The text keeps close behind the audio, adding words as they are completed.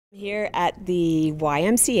Here at the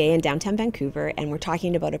YMCA in downtown Vancouver, and we're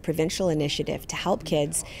talking about a provincial initiative to help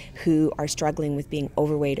kids who are struggling with being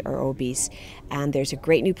overweight or obese. And there's a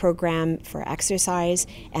great new program for exercise,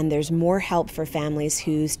 and there's more help for families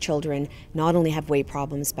whose children not only have weight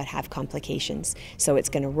problems but have complications. So it's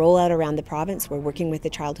going to roll out around the province. We're working with the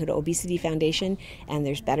Childhood Obesity Foundation, and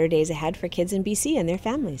there's better days ahead for kids in BC and their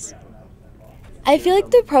families. I feel like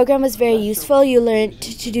the program was very useful. You learned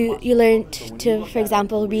to, for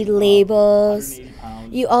example, read labels.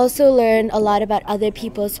 You also learn a lot about other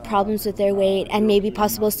people's problems with their weight and maybe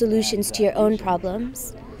possible solutions to your own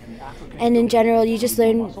problems. And in general, you just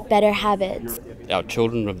learn better habits. Our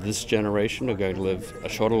children of this generation are going to live a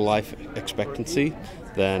shorter life expectancy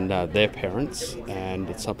than their parents, and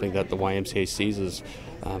it's something that the YMCA sees as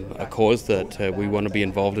a cause that we want to be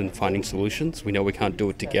involved in finding solutions. We know we can't do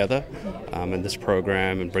it together, and this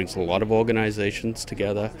program brings a lot of organizations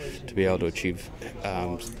together to be able to achieve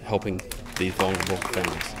helping these vulnerable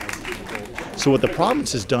families. So what the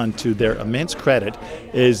province has done, to their immense credit,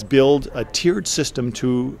 is build a tiered system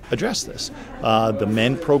to address this. The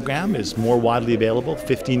MEN program is more widely available,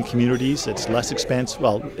 15 communities, it's less expense,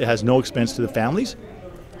 well, it has no expense to the families.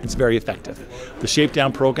 It's very effective. The Shape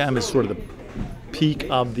Down program is sort of the peak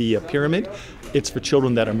of the pyramid. It's for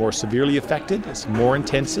children that are more severely affected, it's more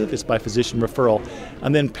intensive, it's by physician referral.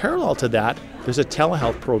 And then parallel to that, there's a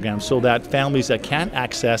telehealth program so that families that can't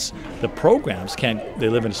access the programs, they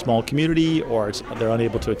live in a small community or they're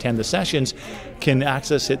unable to attend the sessions, can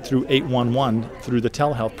access it through 811 through the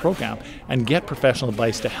telehealth program and get professional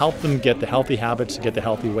advice to help them get the healthy habits, get the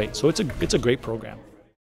healthy weight. So it's a great program.